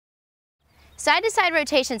Side-to-side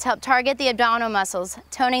rotations help target the abdominal muscles,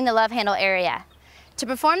 toning the love handle area. To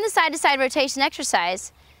perform the side-to-side rotation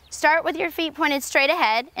exercise, start with your feet pointed straight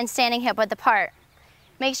ahead and standing hip width apart.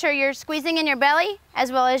 Make sure you're squeezing in your belly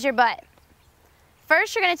as well as your butt.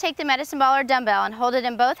 First, you're going to take the medicine ball or dumbbell and hold it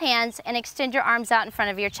in both hands and extend your arms out in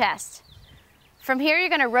front of your chest. From here, you're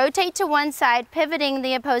going to rotate to one side, pivoting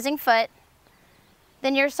the opposing foot.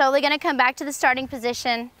 Then you're slowly going to come back to the starting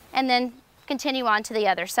position and then continue on to the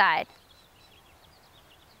other side.